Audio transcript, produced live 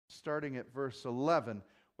starting at verse 11.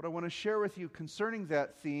 What I want to share with you concerning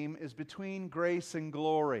that theme is between grace and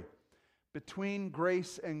glory. Between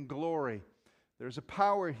grace and glory. There's a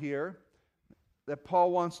power here that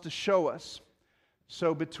Paul wants to show us.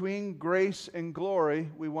 So between grace and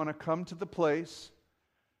glory, we want to come to the place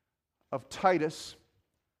of Titus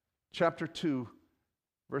chapter 2,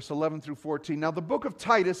 verse 11 through 14. Now the book of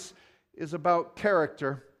Titus is about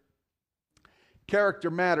character.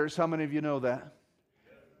 Character matters. How many of you know that?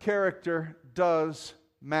 Character does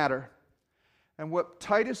matter. And what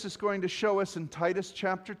Titus is going to show us in Titus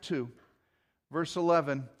chapter 2, verse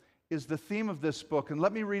 11, is the theme of this book. And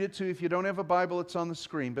let me read it to you. If you don't have a Bible, it's on the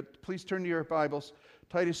screen. But please turn to your Bibles.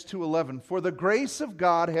 Titus 2:11. For the grace of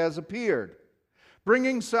God has appeared,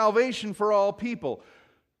 bringing salvation for all people,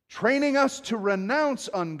 training us to renounce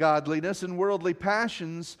ungodliness and worldly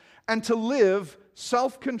passions, and to live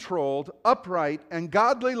self-controlled, upright, and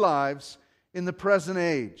godly lives in the present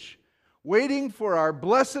age, waiting for our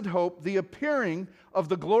blessed hope, the appearing of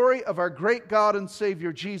the glory of our great God and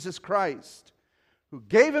Savior, Jesus Christ, who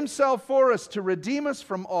gave Himself for us to redeem us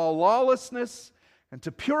from all lawlessness and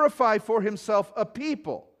to purify for Himself a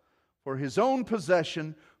people for His own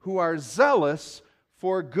possession who are zealous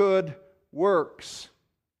for good works.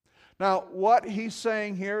 Now, what he's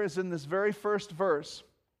saying here is in this very first verse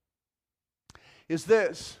is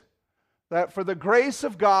this, that for the grace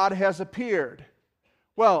of God has appeared.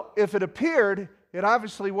 Well, if it appeared, it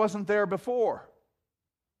obviously wasn't there before.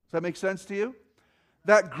 Does that make sense to you?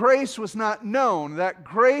 That grace was not known. That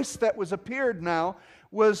grace that was appeared now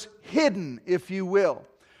was hidden, if you will.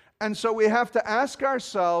 And so we have to ask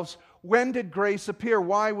ourselves, when did grace appear?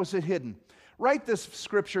 Why was it hidden? Write this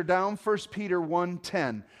scripture down, 1 Peter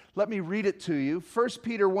 1:10. Let me read it to you. 1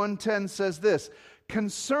 Peter 1:10 says this,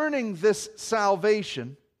 concerning this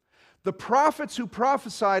salvation, the prophets who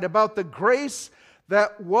prophesied about the grace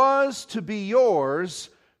that was to be yours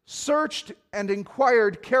searched and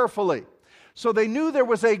inquired carefully. So they knew there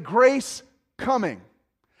was a grace coming.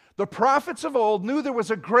 The prophets of old knew there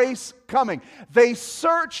was a grace coming. They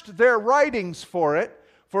searched their writings for it,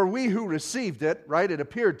 for we who received it, right, it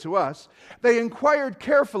appeared to us. They inquired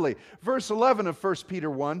carefully. Verse 11 of 1 Peter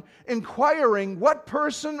 1, inquiring what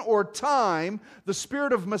person or time the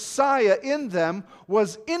Spirit of Messiah in them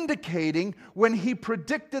was indicating when He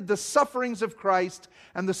predicted the sufferings of Christ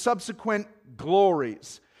and the subsequent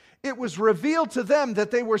glories. It was revealed to them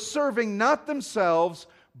that they were serving not themselves,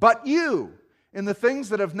 but you, in the things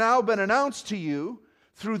that have now been announced to you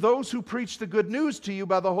through those who preach the good news to you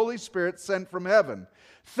by the Holy Spirit sent from heaven.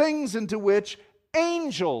 Things into which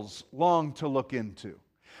angels long to look into.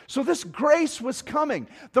 So this grace was coming.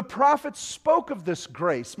 The prophets spoke of this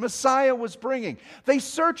grace Messiah was bringing. They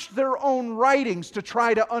searched their own writings to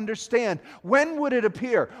try to understand, when would it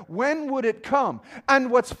appear? When would it come?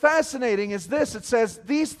 And what's fascinating is this. It says,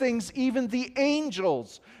 these things even the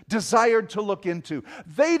angels desired to look into.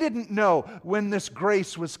 They didn't know when this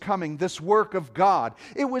grace was coming, this work of God.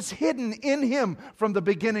 It was hidden in Him from the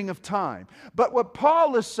beginning of time. But what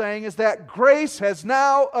Paul is saying is that grace has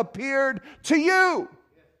now appeared to you.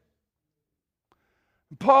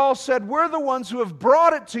 Paul said, we're the ones who have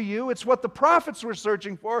brought it to you. It's what the prophets were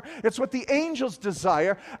searching for. It's what the angels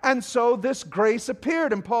desire. And so this grace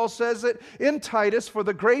appeared. And Paul says it in Titus, for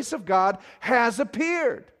the grace of God has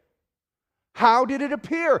appeared. How did it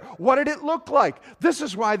appear? What did it look like? This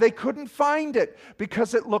is why they couldn't find it,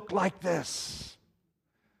 because it looked like this.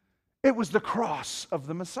 It was the cross of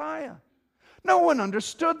the Messiah. No one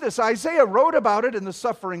understood this. Isaiah wrote about it in the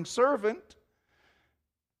suffering servant.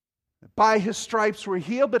 By His stripes we're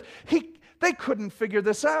healed, but they couldn't figure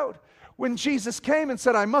this out. When Jesus came and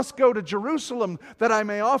said, I must go to Jerusalem that I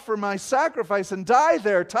may offer my sacrifice and die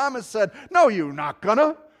there, Thomas said, no, you're not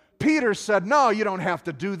gonna. Peter said, no, you don't have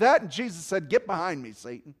to do that. And Jesus said, get behind me,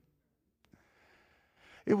 Satan.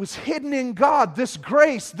 It was hidden in God, this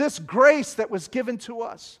grace that was given to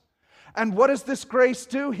us. And what does this grace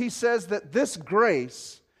do? He says that this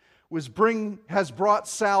grace has brought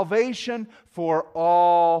salvation for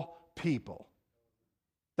all people.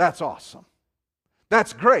 That's awesome.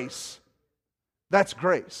 That's grace. That's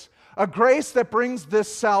grace. A grace that brings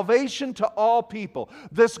this salvation to all people,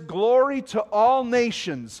 this glory to all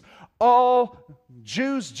nations, all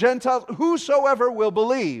Jews, Gentiles, whosoever will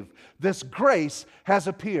believe. This grace has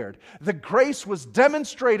appeared. The grace was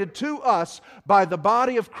demonstrated to us by the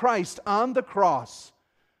body of Christ on the cross,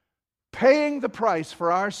 paying the price for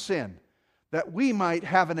our sin, that we might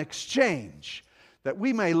have an exchange, that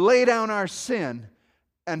we may lay down our sin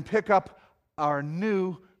and pick up our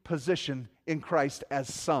new position in Christ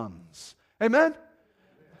as sons. Amen?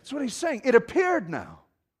 That's what he's saying. It appeared now.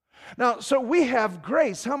 Now, so we have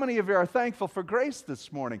grace. How many of you are thankful for grace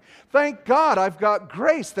this morning? Thank God I've got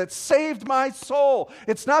grace that saved my soul.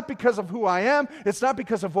 It's not because of who I am. It's not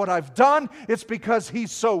because of what I've done. It's because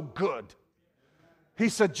He's so good. He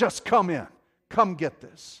said, just come in. Come get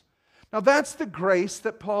this. Now, that's the grace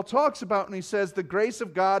that Paul talks about, and he says the grace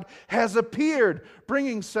of God has appeared,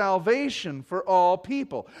 bringing salvation for all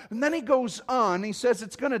people. And then he goes on, he says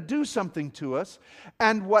it's going to do something to us,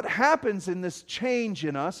 and what happens in this change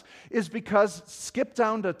in us is because, skip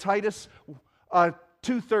down to Titus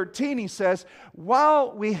 2:13, he says,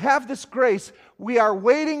 while we have this grace, we are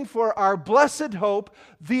waiting for our blessed hope,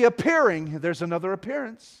 the appearing. There's another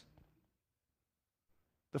appearance.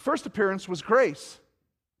 The first appearance was grace.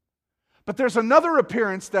 But there's another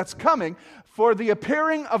appearance that's coming, for the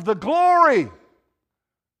appearing of the glory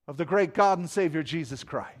of the great God and Savior Jesus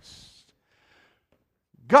Christ.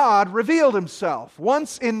 God revealed Himself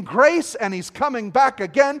once in grace, and He's coming back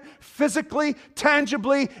again physically,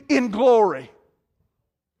 tangibly, in glory.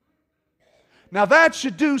 Now that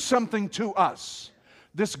should do something to us.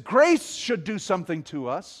 This grace should do something to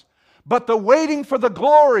us, but the waiting for the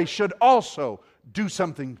glory should also do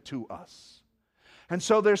something to us. And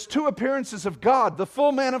so there's two appearances of God, the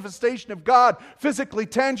full manifestation of God physically,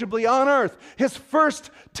 tangibly on earth. His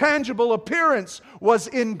first tangible appearance was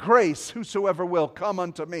in grace. Whosoever will, come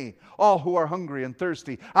unto me. All who are hungry and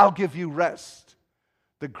thirsty, I'll give you rest.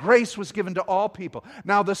 The grace was given to all people.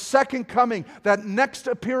 Now the second coming, that next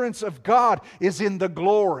appearance of God, is in the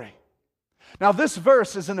glory. Now this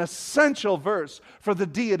verse is an essential verse for the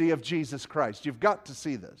deity of Jesus Christ. You've got to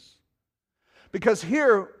see this. Because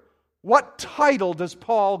here, what title does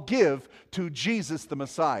Paul give to Jesus the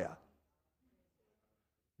Messiah?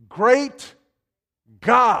 Great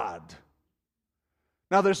God.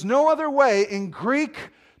 Now, there's no other way in Greek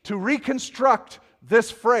to reconstruct this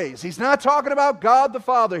phrase. He's not talking about God the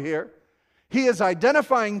Father here. He is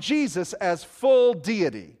identifying Jesus as full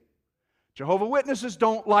deity. Jehovah's Witnesses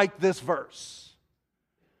don't like this verse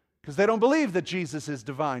because they don't believe that Jesus is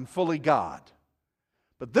divine, fully God.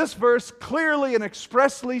 But this verse clearly and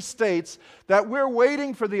expressly states that we're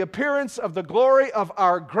waiting for the appearance of the glory of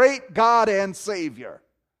our great God and Savior,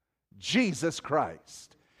 Jesus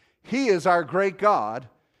Christ. He is our great God.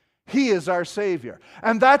 He is our Savior.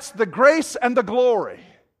 And that's the grace and the glory.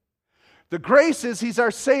 The grace is He's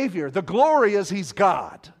our Savior. The glory is He's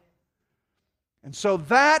God. And so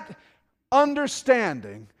that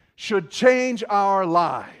understanding should change our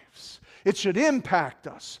lives. It should impact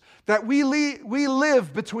us. That we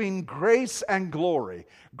live between grace and glory.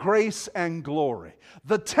 Grace and glory.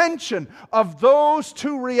 The tension of those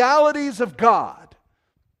two realities of God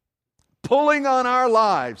pulling on our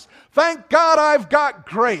lives. Thank God I've got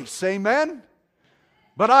grace, amen?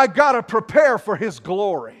 But I've got to prepare for His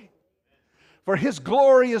glory. For His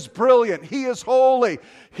glory is brilliant. He is holy.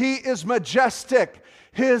 He is majestic.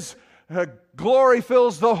 His glory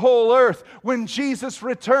fills the whole earth. When Jesus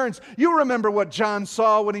returns, you remember what John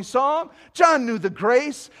saw when he saw Him? John knew the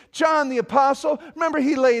grace. John the apostle, remember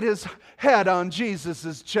he laid his head on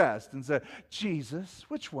Jesus' chest and said, Jesus,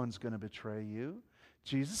 which one's going to betray you?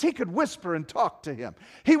 Jesus. He could whisper and talk to Him.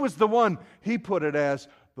 He was the one, he put it as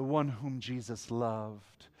the one whom Jesus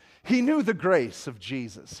loved. He knew the grace of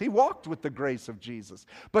Jesus. He walked with the grace of Jesus.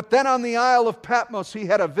 But then on the Isle of Patmos, he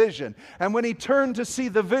had a vision. And when he turned to see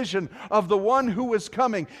the vision of the one who was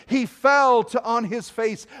coming, he fell on his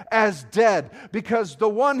face as dead, because the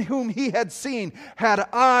one whom he had seen had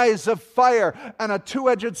eyes of fire, and a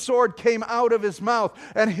two-edged sword came out of his mouth,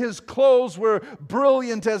 and his clothes were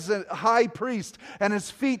brilliant as a high priest, and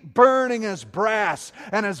his feet burning as brass,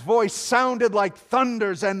 and his voice sounded like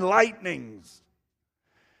thunders and lightnings.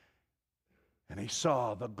 And he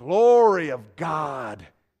saw the glory of God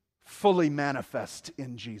fully manifest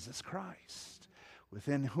in Jesus Christ,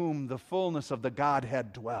 within whom the fullness of the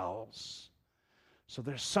Godhead dwells. So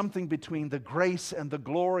there's something between the grace and the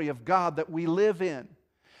glory of God that we live in.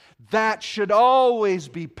 That should always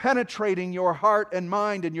be penetrating your heart and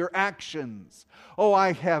mind and your actions. Oh,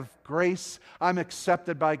 I have grace. I'm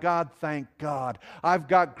accepted by God. Thank God. I've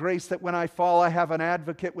got grace that when I fall, I have an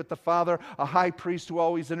advocate with the Father, a high priest who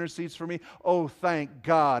always intercedes for me. Oh, thank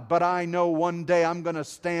God. But I know one day I'm going to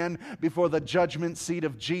stand before the judgment seat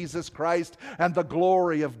of Jesus Christ and the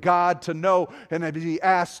glory of God to know and be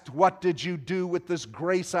asked, what did you do with this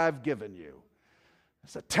grace I've given you?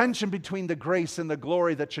 There's a tension between the grace and the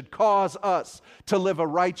glory that should cause us to live a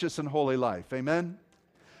righteous and holy life. Amen?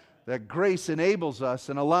 That grace enables us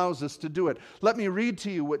and allows us to do it. Let me read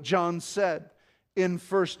to you what John said in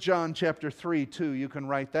 1 John chapter 3, 2. You can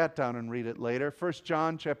write that down and read it later. 1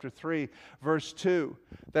 John chapter 3, verse 2.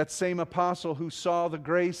 That same apostle who saw the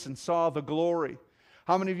grace and saw the glory.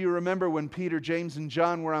 How many of you remember when Peter, James, and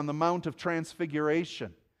John were on the Mount of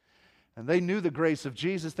Transfiguration? And they knew the grace of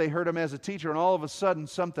Jesus. They heard Him as a teacher, and all of a sudden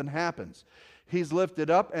something happens. He's lifted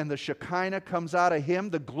up, and the Shekinah comes out of Him.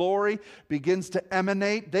 The glory begins to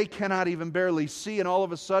emanate. They cannot even barely see, and all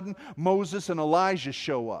of a sudden Moses and Elijah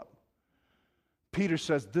show up. Peter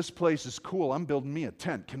says, "This place is cool. I'm building me a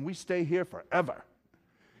tent. Can we stay here forever?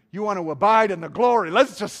 You want to abide in the glory?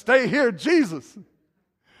 Let's just stay here, Jesus."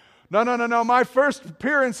 No. My first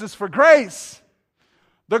appearance is for grace.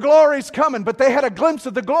 The glory's coming. But they had a glimpse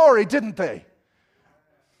of the glory, didn't they?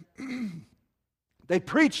 They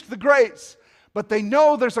preached the grace, but they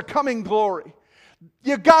know there's a coming glory.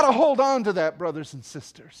 You've got to hold on to that, brothers and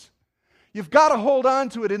sisters. You've got to hold on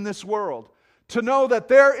to it in this world, to know that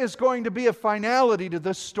there is going to be a finality to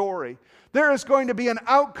this story. There is going to be an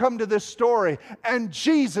outcome to this story, and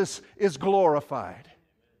Jesus is glorified.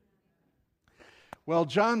 Well,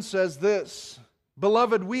 John says this,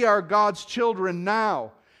 "Beloved, we are God's children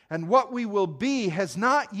now, and what we will be has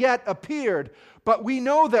not yet appeared, but we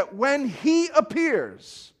know that when He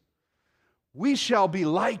appears, we shall be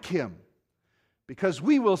like Him, because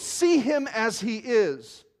we will see Him as He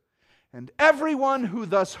is. And everyone who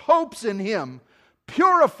thus hopes in Him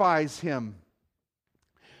purifies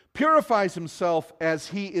himself as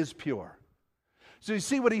He is pure." So you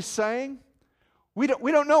see what he's saying? We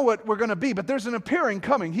don't know what we're going to be, but there's an appearing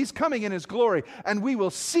coming. He's coming in His glory, and we will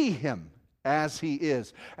see Him as He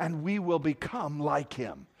is, and we will become like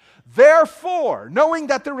Him. Therefore, knowing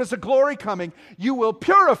that there is a glory coming, you will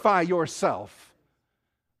purify yourself.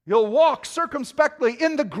 You'll walk circumspectly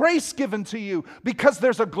in the grace given to you because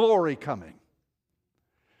there's a glory coming.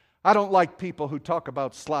 I don't like people who talk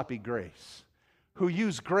about sloppy grace, who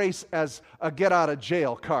use grace as a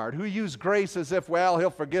get-out-of-jail card, who use grace as if, well, He'll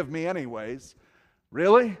forgive me anyways.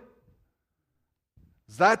 Really?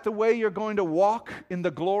 Is that the way you're going to walk in the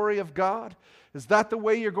glory of God? Is that the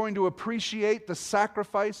way you're going to appreciate the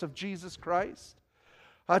sacrifice of Jesus Christ?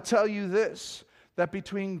 I tell you this, that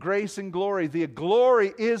between grace and glory, the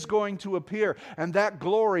glory is going to appear, and that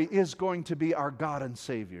glory is going to be our God and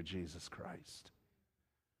Savior, Jesus Christ.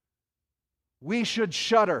 We should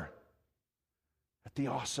shudder at the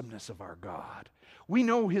awesomeness of our God. We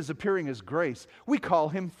know His appearing as grace. We call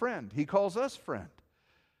Him friend. He calls us friend.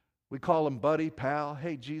 We call Him buddy, pal.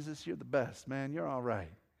 Hey, Jesus, you're the best, man. You're all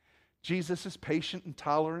right. Jesus is patient and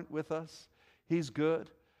tolerant with us. He's good.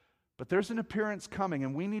 But there's an appearance coming,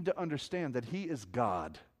 and we need to understand that He is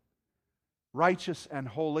God, righteous and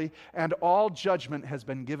holy, and all judgment has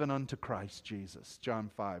been given unto Christ Jesus, John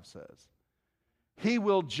 5 says. He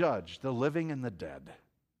will judge the living and the dead.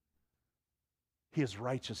 He is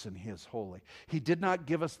righteous and He is holy. He did not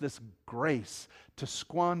give us this grace to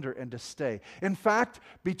squander and to stay. In fact,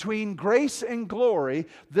 between grace and glory,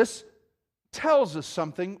 this tells us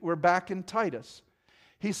something. We're back in Titus.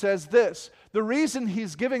 He says this, the reason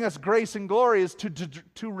He's giving us grace and glory is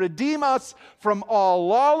to redeem us from all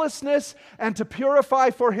lawlessness and to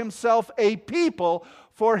purify for Himself a people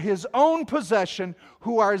for His own possession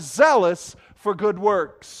who are zealous for good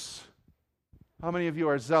works. How many of you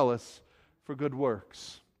are zealous for good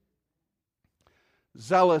works?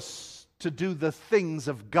 Zealous to do the things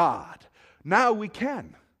of God. Now we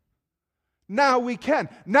can. Now we can.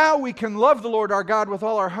 Now we can love the Lord our God with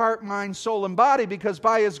all our heart, mind, soul, and body because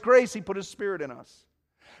by His grace He put His Spirit in us.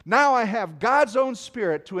 Now I have God's own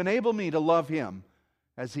Spirit to enable me to love Him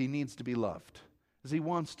as He needs to be loved, as He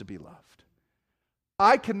wants to be loved.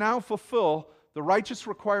 I can now fulfill the righteous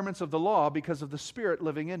requirements of the law because of the Spirit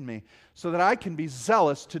living in me so that I can be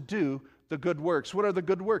zealous to do the good works. What are the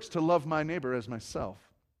good works? To love my neighbor as myself.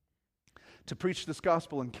 To preach this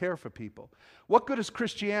gospel and care for people. What good is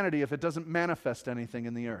Christianity if it doesn't manifest anything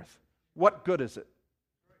in the earth? What good is it?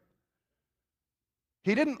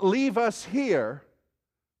 He didn't leave us here,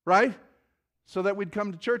 right, so that we'd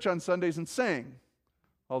come to church on Sundays and sing,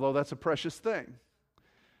 although that's a precious thing.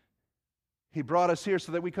 He brought us here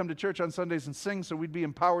so that we come to church on Sundays and sing so we'd be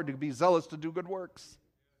empowered to be zealous to do good works.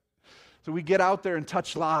 So we get out there and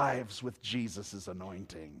touch lives with Jesus'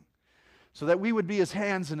 anointing. So that we would be His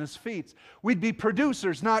hands and His feet. We'd be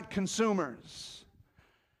producers, not consumers.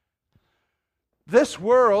 This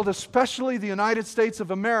world, especially the United States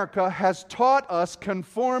of America, has taught us,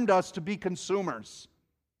 conformed us to be consumers.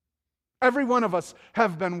 Every one of us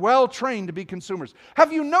have been well trained to be consumers.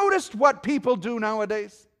 Have you noticed what people do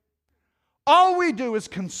nowadays? All we do is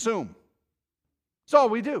consume. That's all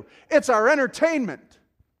we do. It's our entertainment,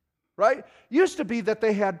 right? Used to be that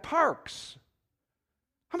they had parks.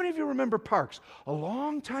 How many of you remember parks? A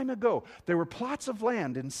long time ago, there were plots of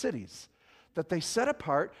land in cities that they set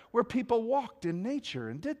apart where people walked in nature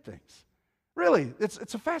and did things. Really,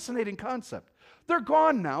 it's a fascinating concept. They're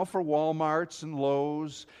gone now for Walmarts and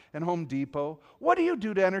Lowe's and Home Depot. What do you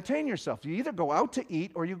do to entertain yourself? You either go out to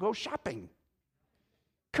eat or you go shopping.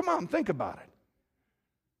 Come on, think about it.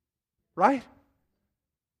 Right?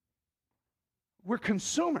 We're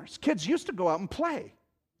consumers. Kids used to go out and play.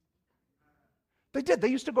 They did. They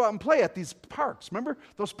used to go out and play at these parks. Remember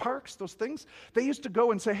those parks, those things? They used to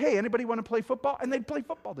go and say, hey, anybody want to play football? And they'd play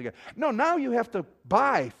football together. No, now you have to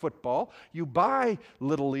buy football. You buy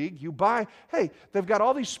Little League. You buy, hey, they've got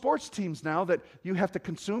all these sports teams now that you have to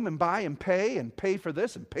consume and buy and pay for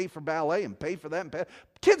this and pay for ballet and pay for that. And pay.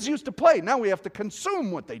 Kids used to play. Now we have to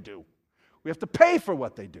consume what they do. We have to pay for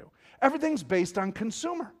what they do. Everything's based on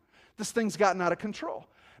consumer. This thing's gotten out of control.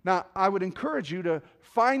 Now, I would encourage you to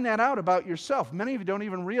find that out about yourself. Many of you don't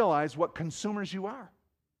even realize what consumers you are.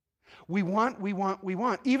 We want.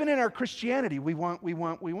 Even in our Christianity, we want.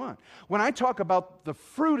 When I talk about the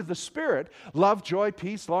fruit of the Spirit, love, joy,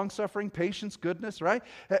 peace, long-suffering, patience, goodness, right?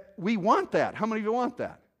 We want that. How many of you want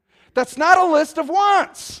that? That's not a list of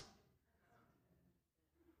wants.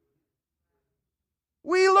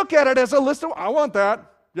 We look at it as a list of, I want that.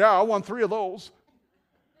 Yeah, I want 3 of those.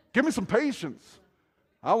 Give me some patience.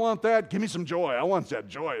 I want that. Give me some joy. I want that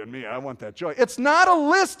joy in me. I want that joy. It's not a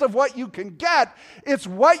list of what you can get. It's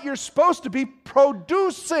what you're supposed to be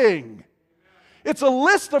producing. It's a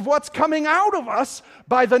list of what's coming out of us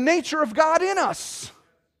by the nature of God in us.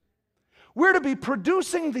 We're to be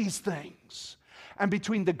producing these things. And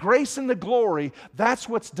between the grace and the glory, that's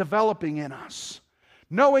what's developing in us.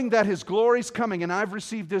 Knowing that His glory's coming and I've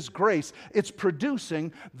received His grace, it's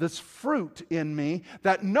producing this fruit in me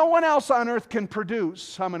that no one else on earth can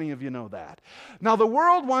produce. How many of you know that? Now, the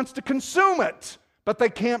world wants to consume it, but they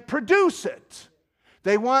can't produce it.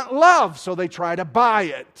 They want love, so they try to buy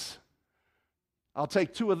it. I'll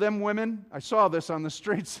take 2 of them women. I saw this on the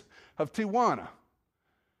streets of Tijuana.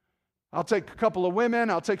 I'll take a couple of women,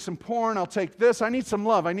 I'll take some porn, I'll take this. I need some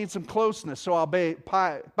love, I need some closeness, so I'll buy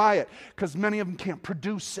it, because many of them can't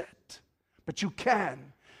produce it. But you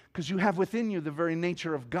can, because you have within you the very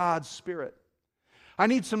nature of God's Spirit. I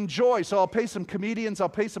need some joy, so I'll pay some comedians, I'll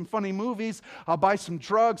pay some funny movies, I'll buy some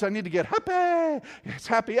drugs, I need to get happy, it's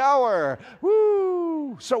happy hour,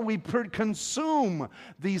 woo! So we consume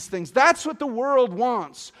these things. That's what the world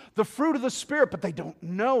wants, the fruit of the Spirit, but they don't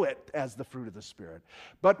know it as the fruit of the Spirit.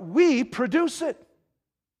 But we produce it.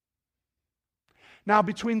 Now,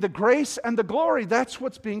 between the grace and the glory, that's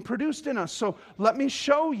what's being produced in us. So let me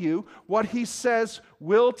show you what he says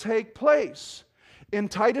will take place. In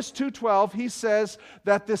Titus 2:12, he says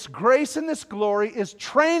that this grace and this glory is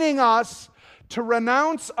training us to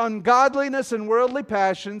renounce ungodliness and worldly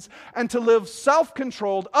passions and to live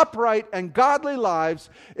self-controlled, upright, and godly lives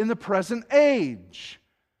in the present age,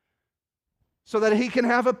 so that he can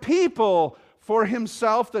have a people for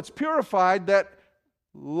himself that's purified, that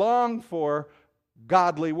long for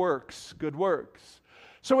godly works, good works.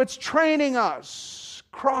 So it's training us,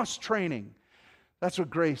 cross-training. That's what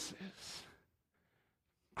grace is.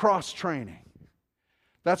 Cross-training.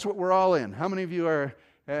 That's what we're all in. How many of you are,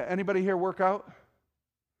 anybody here work out?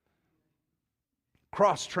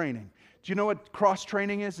 Cross-training. Do you know what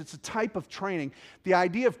cross-training is? It's a type of training. The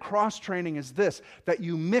idea of cross-training is this, that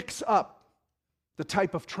you mix up the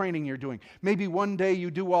type of training you're doing. Maybe one day you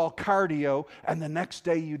do all cardio and the next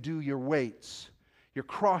day you do your weights. You're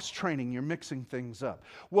cross-training, you're mixing things up.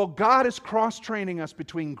 Well, God is cross-training us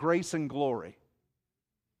between grace and glory.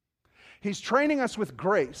 He's training us with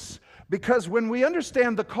grace because when we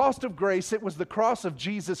understand the cost of grace, it was the cross of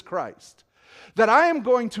Jesus Christ. That I am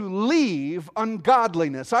going to leave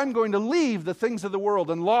ungodliness. I'm going to leave the things of the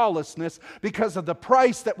world and lawlessness because of the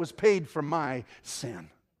price that was paid for my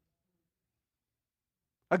sin.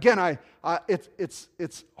 Again,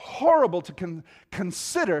 it's horrible to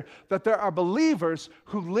consider that there are believers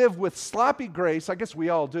who live with sloppy grace. I guess we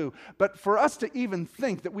all do. But for us to even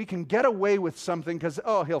think that we can get away with something because,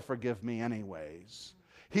 oh, he'll forgive me anyways.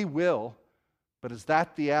 He will. But is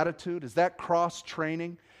that the attitude? Is that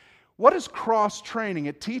cross-training? What is cross-training?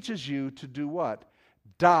 It teaches you to do what?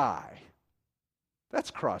 Die.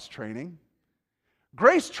 That's cross-training.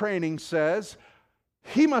 Grace training says,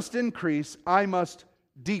 he must increase, I must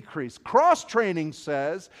decrease. Cross-training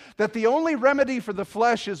says that the only remedy for the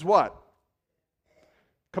flesh is what?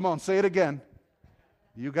 Come on, say it again.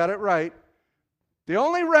 You got it right. The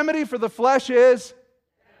only remedy for the flesh is?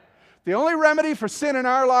 The only remedy for sin in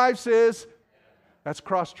our lives is? That's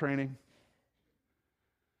cross-training.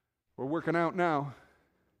 We're working out now.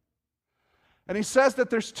 And he says that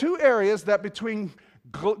there's two areas that between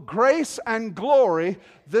grace and glory,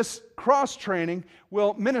 this cross training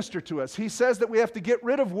will minister to us. He says that we have to get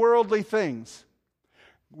rid of worldly things.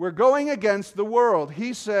 We're going against the world.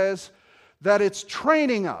 He says that it's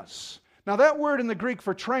training us. Now, that word in the Greek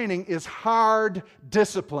for training is hard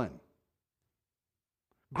discipline.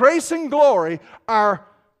 Grace and glory are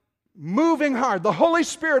moving hard. The Holy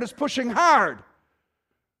Spirit is pushing hard.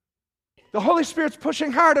 The Holy Spirit's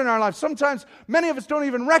pushing hard in our lives. Sometimes many of us don't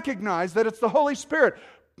even recognize that it's the Holy Spirit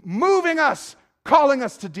moving us, calling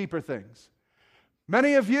us to deeper things.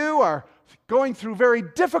 Many of you are going through very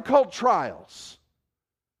difficult trials.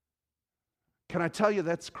 Can I tell you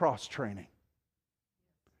that's cross training?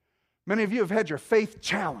 Many of you have had your faith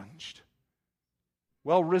challenged.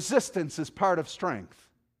 Well, resistance is part of strength.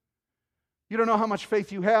 You don't know how much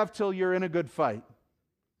faith you have till you're in a good fight.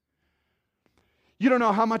 You don't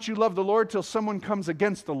know how much you love the Lord till someone comes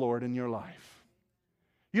against the Lord in your life.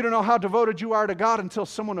 You don't know how devoted you are to God until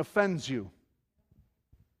someone offends you.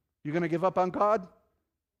 You going to give up on God?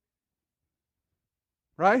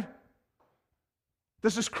 Right?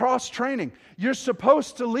 This is cross training. You're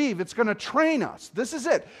supposed to leave. It's going to train us. This is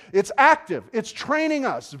it. It's active. It's training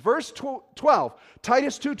us. Verse 12,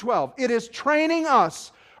 Titus 2:12. It is training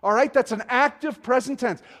us. All right, that's an active present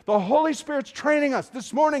tense. The Holy Spirit's training us.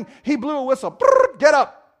 This morning, He blew a whistle. Brrr, get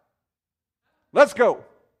up. Let's go.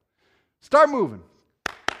 Start moving.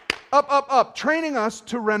 Up, up, up. Training us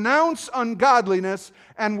to renounce ungodliness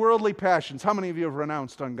and worldly passions. How many of you have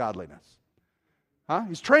renounced ungodliness? Huh?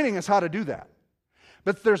 He's training us how to do that.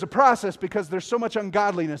 But there's a process because there's so much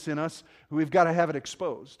ungodliness in us, we've got to have it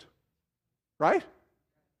exposed. Right?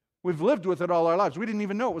 We've lived with it all our lives. We didn't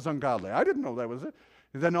even know it was ungodly. I didn't know that was it.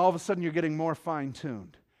 And then all of a sudden you're getting more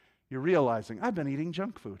fine-tuned. You're realizing, I've been eating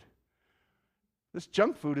junk food. This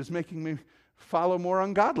junk food is making me follow more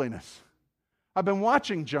ungodliness. I've been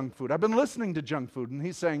watching junk food. I've been listening to junk food. And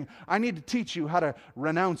He's saying, I need to teach you how to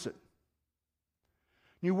renounce it.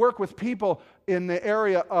 You work with people in the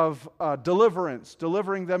area of deliverance,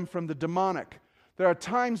 delivering them from the demonic. There are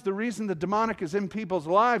times the reason the demonic is in people's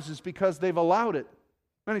lives is because they've allowed it.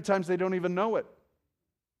 Many times they don't even know it.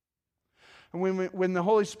 And when the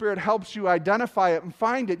Holy Spirit helps you identify it and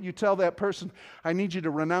find it, you tell that person, I need you to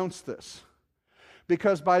renounce this.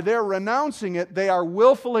 Because by their renouncing it, they are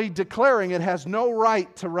willfully declaring it has no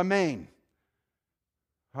right to remain.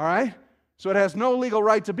 All right? So it has no legal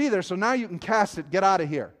right to be there, so now you can cast it, get out of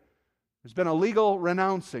here. There's been a legal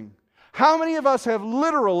renouncing. How many of us have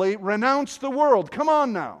literally renounced the world? Come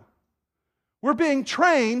on now. We're being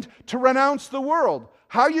trained to renounce the world.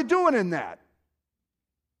 How are you doing in that?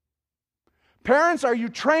 Parents, are you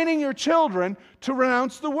training your children to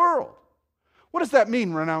renounce the world? What does that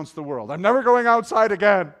mean, renounce the world? I'm never going outside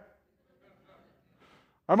again.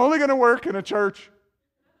 I'm only going to work in a church.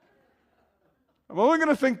 I'm only going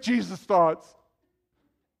to think Jesus thoughts.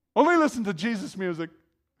 Only listen to Jesus music.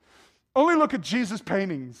 Only look at Jesus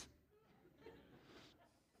paintings.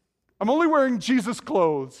 I'm only wearing Jesus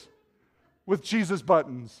clothes with Jesus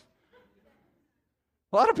buttons.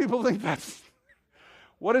 A lot of people think that's...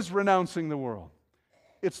 What is renouncing the world?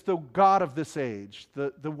 It's the god of this age,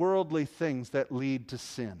 the worldly things that lead to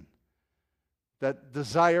sin, that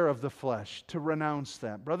desire of the flesh, to renounce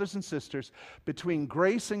that. Brothers and sisters, between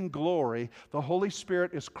grace and glory, the Holy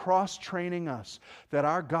Spirit is cross-training us that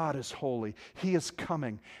our God is holy. He is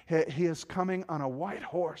coming. He is coming on a white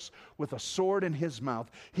horse with a sword in His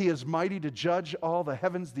mouth. He is mighty to judge all the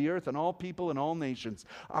heavens, the earth, and all people and all nations.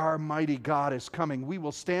 Our mighty God is coming. We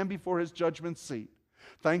will stand before His judgment seat.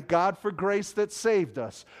 Thank God for grace that saved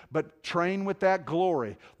us, but train with that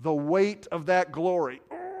glory, the weight of that glory.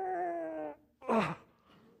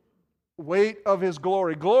 Weight of His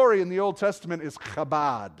glory. Glory in the Old Testament is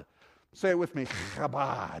chabad. Say it with me,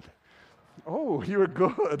 chabad. Oh, you were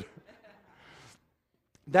good.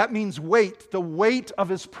 That means weight, the weight of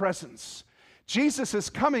His presence. Jesus is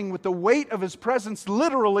coming with the weight of His presence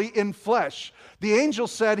literally in flesh. The angel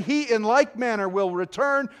said He in like manner will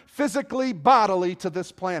return physically, bodily to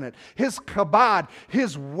this planet. His kabod,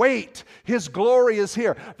 His weight, His glory is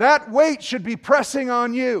here. That weight should be pressing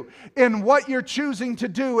on you in what you're choosing to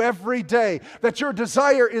do every day. That your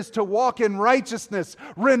desire is to walk in righteousness,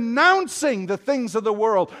 renouncing the things of the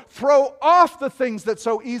world. Throw off the things that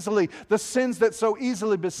so easily, the sins that so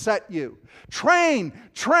easily beset you. Train.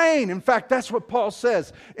 In fact, that's what Paul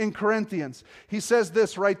says in Corinthians. He says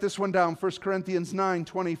this, write this one down, 1 Corinthians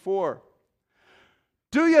 9:24.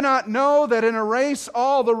 Do you not know that in a race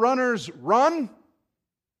all the runners run?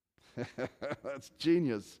 That's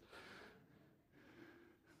genius.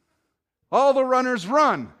 All the runners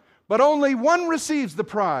run, but only one receives the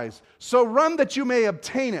prize. So run that you may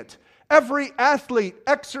obtain it. Every athlete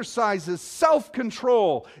exercises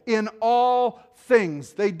self-control in all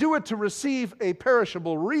things. They do it to receive a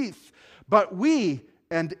perishable wreath, but we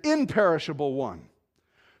an imperishable one.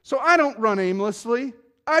 So I don't run aimlessly.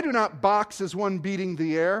 I do not box as one beating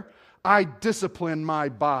the air. I discipline my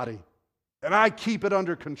body, and I keep it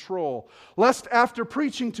under control, lest after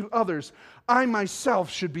preaching to others, I myself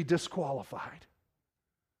should be disqualified.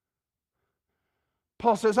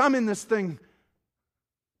 Paul says, I'm in this thing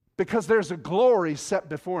because there's a glory set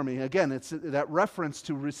before me. Again, it's that reference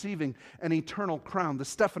to receiving an eternal crown, the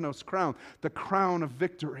Stephanos crown, the crown of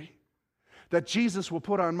victory that Jesus will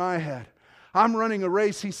put on my head. I'm running a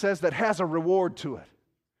race, he says, that has a reward to it.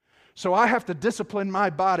 So I have to discipline my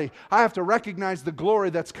body. I have to recognize the glory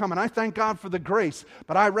that's coming. I thank God for the grace,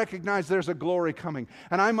 but I recognize there's a glory coming.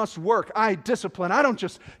 And I must work. I discipline. I don't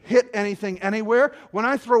just hit anything anywhere. When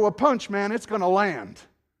I throw a punch, man, it's going to land.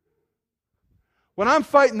 When I'm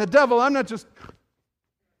fighting the devil, I'm not just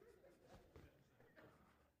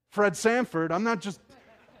Fred Sanford. I'm not just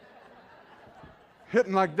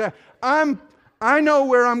hitting like that. I know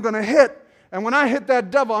where I'm going to hit. And when I hit that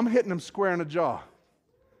devil, I'm hitting him square in the jaw.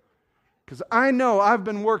 Because I know I've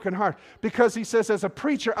been working hard. Because he says, as a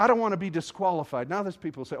preacher, I don't want to be disqualified. Now there's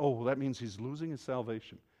people who say, oh, well, that means he's losing his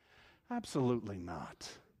salvation. Absolutely not.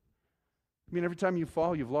 I mean, every time you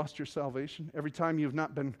fall, you've lost your salvation. Every time you've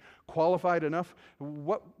not been qualified enough.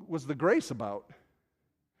 What was the grace about?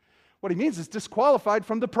 What he means is disqualified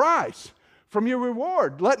from the prize, from your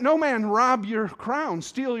reward. Let no man rob your crown,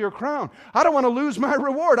 steal your crown. I don't want to lose my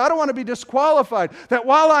reward. I don't want to be disqualified. That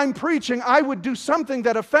while I'm preaching, I would do something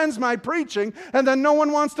that offends my preaching, and then no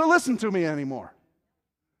one wants to listen to me anymore.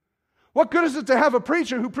 What good is it to have a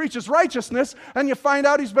preacher who preaches righteousness, and you find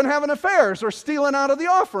out he's been having affairs or stealing out of the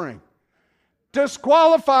offering?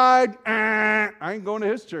 Disqualified. I ain't going to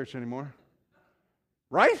his church anymore.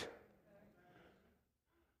 Right?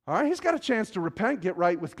 All right, he's got a chance to repent, get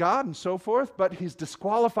right with God, and so forth, but he's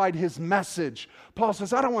disqualified his message. Paul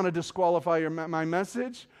says, I don't want to disqualify my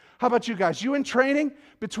message. How about you guys? You in training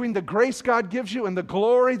between the grace God gives you and the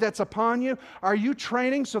glory that's upon you? Are you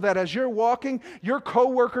training so that as you're walking, your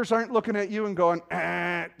co-workers aren't looking at you and going,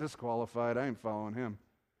 disqualified, I ain't following him.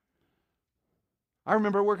 I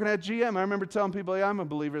remember working at GM. I remember telling people, yeah, I'm a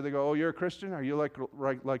believer. They go, oh, you're a Christian? Are you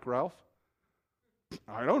like Ralph?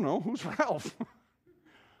 I don't know. Who's Ralph?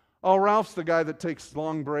 Oh, Ralph's the guy that takes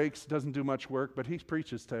long breaks, doesn't do much work, but he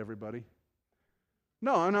preaches to everybody.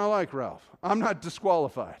 No, I'm not like Ralph. I'm not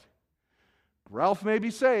disqualified. Ralph may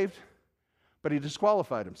be saved, but he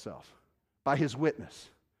disqualified himself by his witness,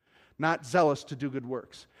 not zealous to do good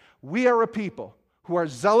works. We are a people who are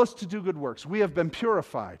zealous to do good works. We have been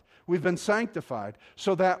purified. We've been sanctified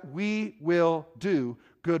so that we will do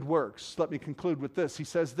good works. Let me conclude with this. He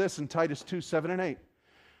says this in Titus 2, 7 and 8.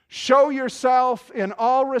 Show yourself in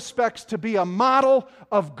all respects to be a model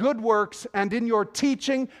of good works, and in your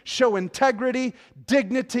teaching show integrity,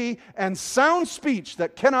 dignity, and sound speech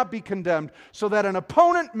that cannot be condemned, so that an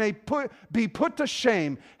opponent may be put to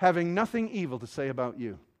shame, having nothing evil to say about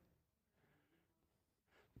you.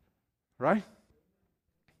 Right?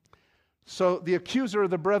 So the accuser of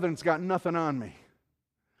the brethren's got nothing on me,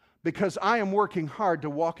 because I am working hard to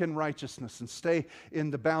walk in righteousness and stay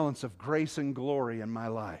in the balance of grace and glory in my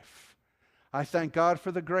life. I thank God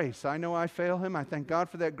for the grace. I know I fail Him. I thank God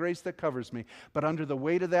for that grace that covers me. But under the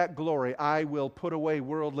weight of that glory, I will put away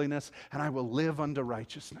worldliness and I will live unto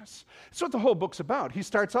righteousness. That's what the whole book's about. He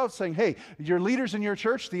starts out saying, hey, your leaders in your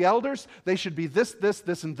church, the elders, they should be this, this,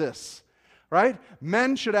 this, and this. Right?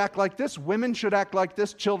 Men should act like this. Women should act like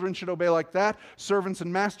this. Children should obey like that. Servants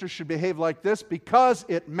and masters should behave like this because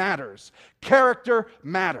it matters. Character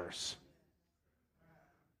matters.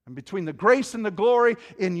 And between the grace and the glory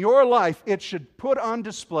in your life, it should put on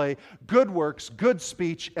display good works, good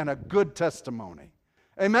speech, and a good testimony.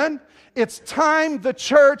 Amen? It's time the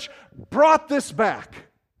church brought this back.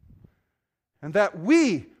 And that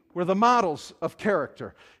we were the models of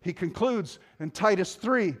character. He concludes in Titus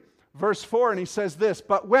 3, Verse 4, and he says this,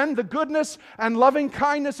 but when the goodness and loving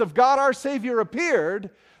kindness of God our Savior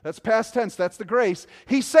appeared, that's past tense, that's the grace,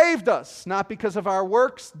 He saved us, not because of our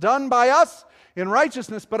works done by us in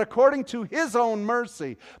righteousness, but according to His own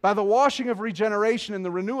mercy, by the washing of regeneration and the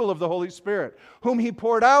renewal of the Holy Spirit, whom He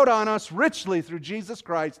poured out on us richly through Jesus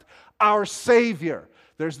Christ, our Savior.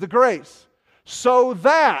 There's the grace. So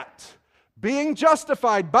that, being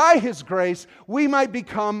justified by His grace, we might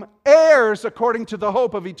become heirs according to the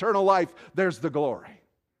hope of eternal life. There's the glory.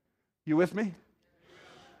 You with me?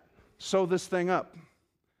 Sew this thing up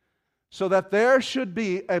so that there should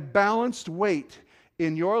be a balanced weight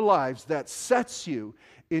in your lives that sets you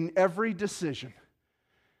in every decision.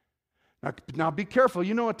 Now be careful.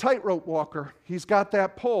 You know a tightrope walker, he's got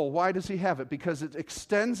that pole. Why does he have it? Because it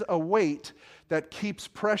extends a weight that keeps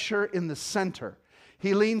pressure in the center.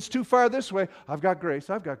 He leans too far this way. I've got grace.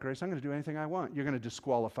 I'm going to do anything I want. You're going to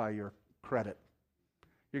disqualify your credit.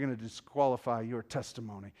 You're going to disqualify your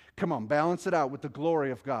testimony. Come on, balance it out with the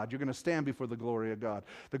glory of God. You're going to stand before the glory of God.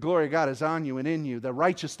 The glory of God is on you and in you. The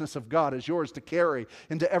righteousness of God is yours to carry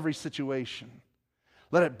into every situation.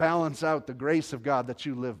 Let it balance out the grace of God that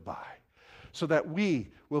you live by, so that we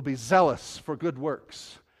will be zealous for good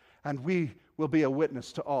works, and we will be a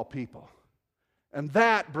witness to all people. And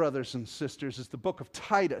that, brothers and sisters, is the book of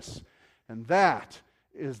Titus, and that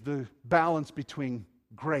is the balance between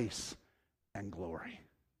grace and glory.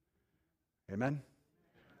 Amen?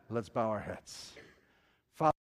 Let's bow our heads.